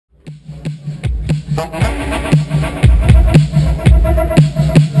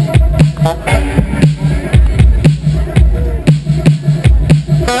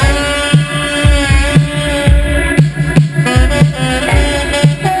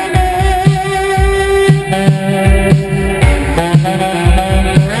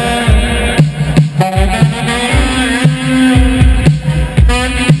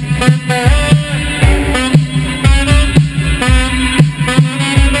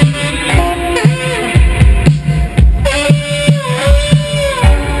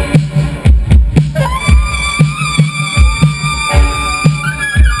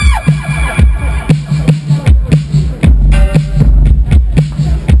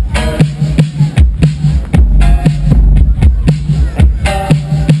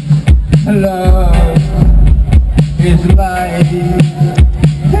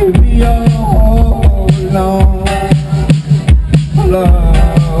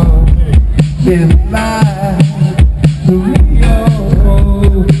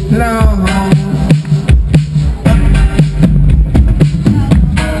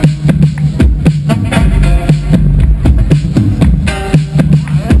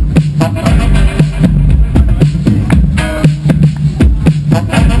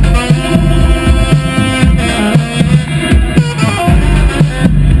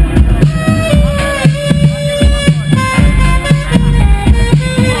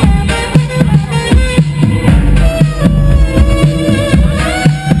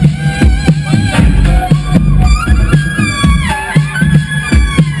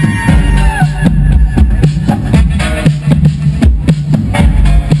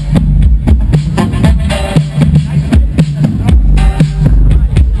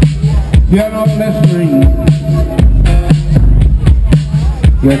You're not listening,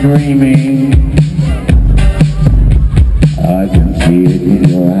 you're dreaming. I can see it in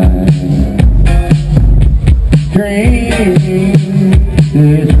your eyes. Dreaming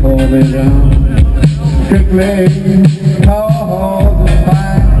is forbidden, strictly called the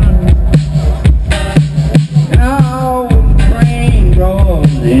fire. And all the train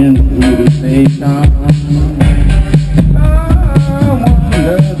rolls in through the station.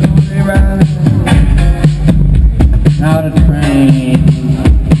 Now the train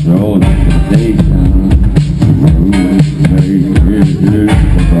rolls to the station.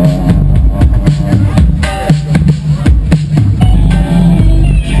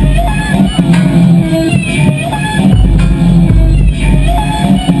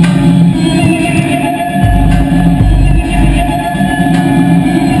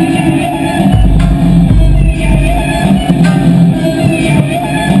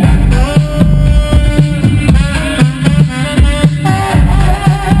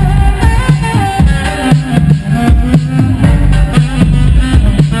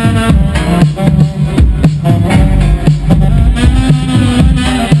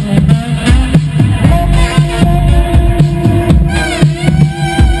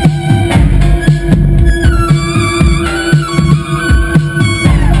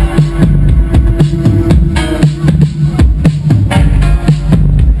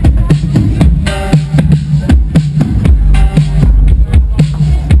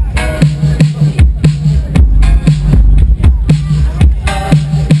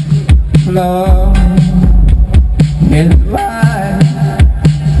 Love is life,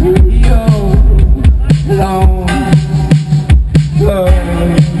 you're alone. Love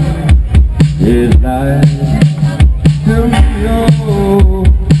is life, you're alone.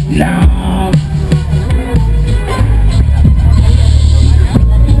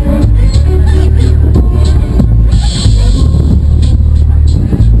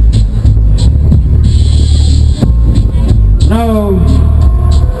 No.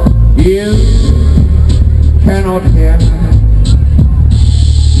 You cannot hear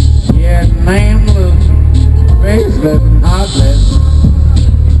yet nameless, faceless, heartless.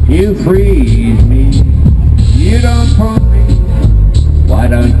 You freeze me, you don't prompt me. Why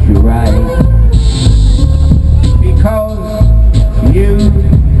don't you write? Because you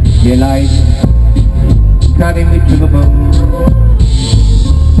delight cutting me to the bone,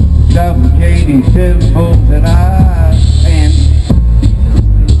 suffocating symbols that I stand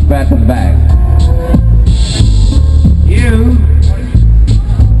back and back. You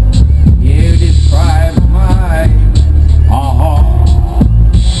describe my heart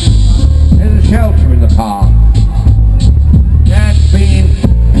as a shelter in the park that's being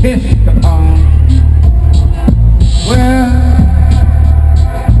pissed upon. Well,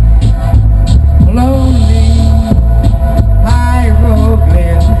 lonely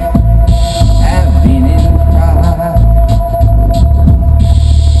hieroglyphs have been inscribed.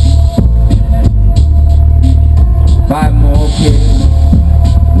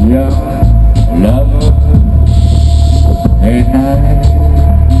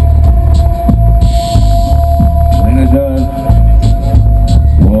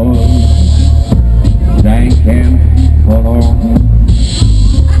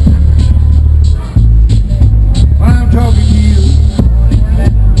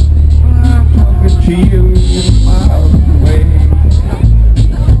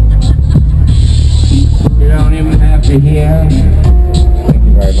 to hear. Thank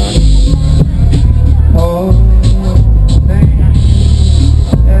you very much. Oh,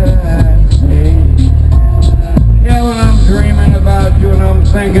 yeah, when I'm dreaming about you, and I'm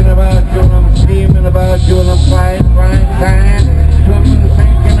thinking about you, and I'm scheming about you, and I'm fighting, trying, swimming,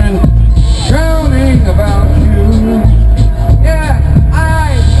 thinking, and drowning about you. Yeah,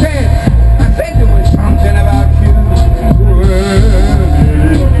 I said there was something about you.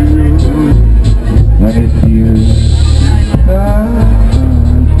 When it's you,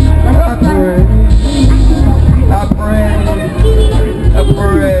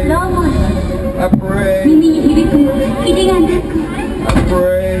 I pray.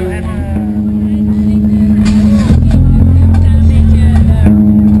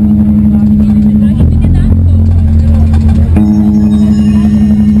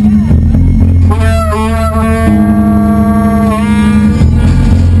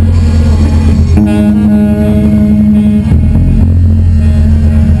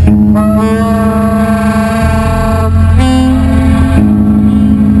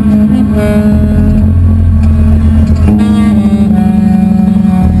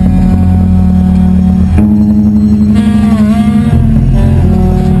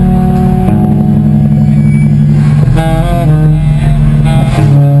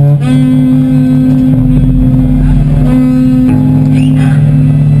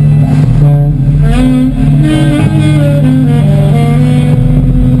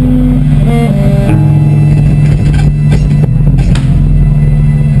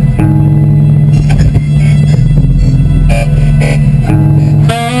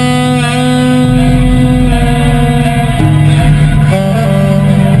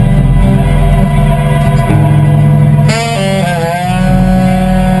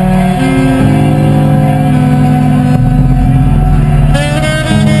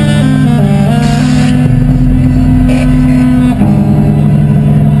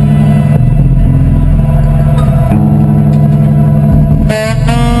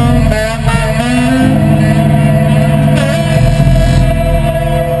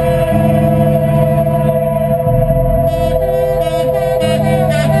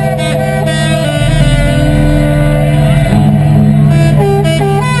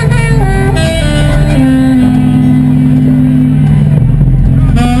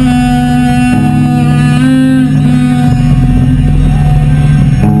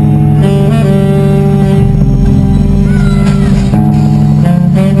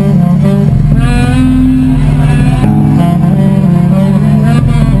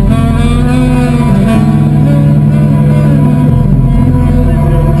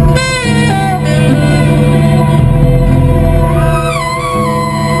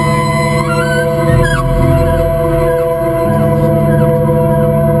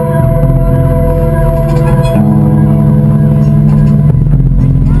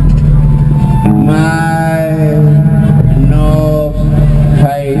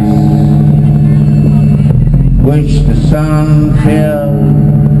 Which the sun filled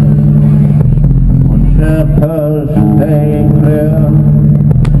on supposed to stay clear.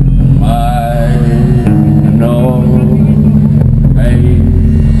 My no face,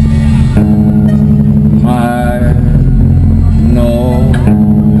 my no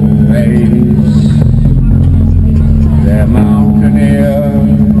face, the mountaineer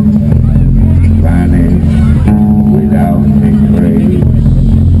vanished without a trace.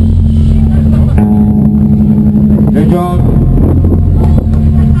 They don't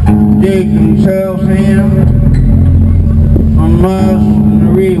dig themselves in a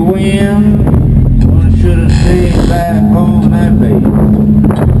mercenary wind. One should have stayed back on that base.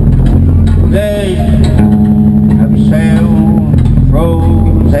 They have sailed,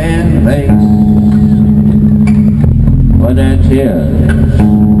 frozen lakes, but their tears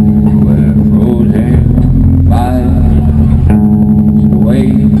were frozen by the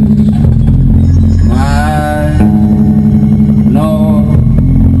waves.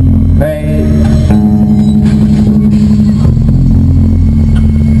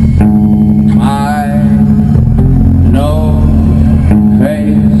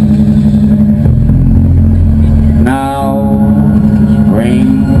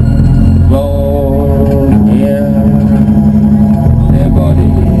 Body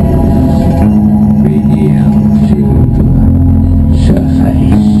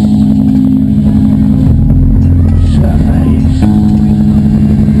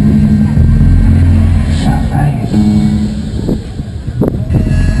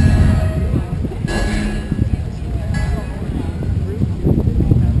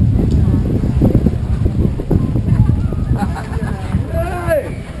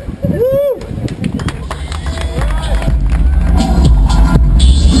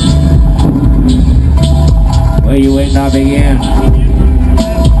I began,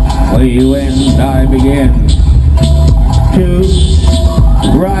 we and I began to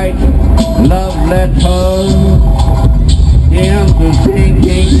write love letters in the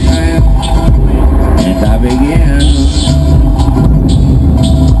sinking sand, and I began,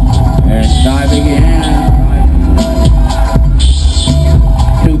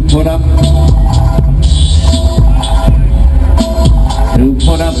 to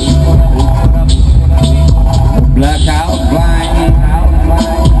put up blackout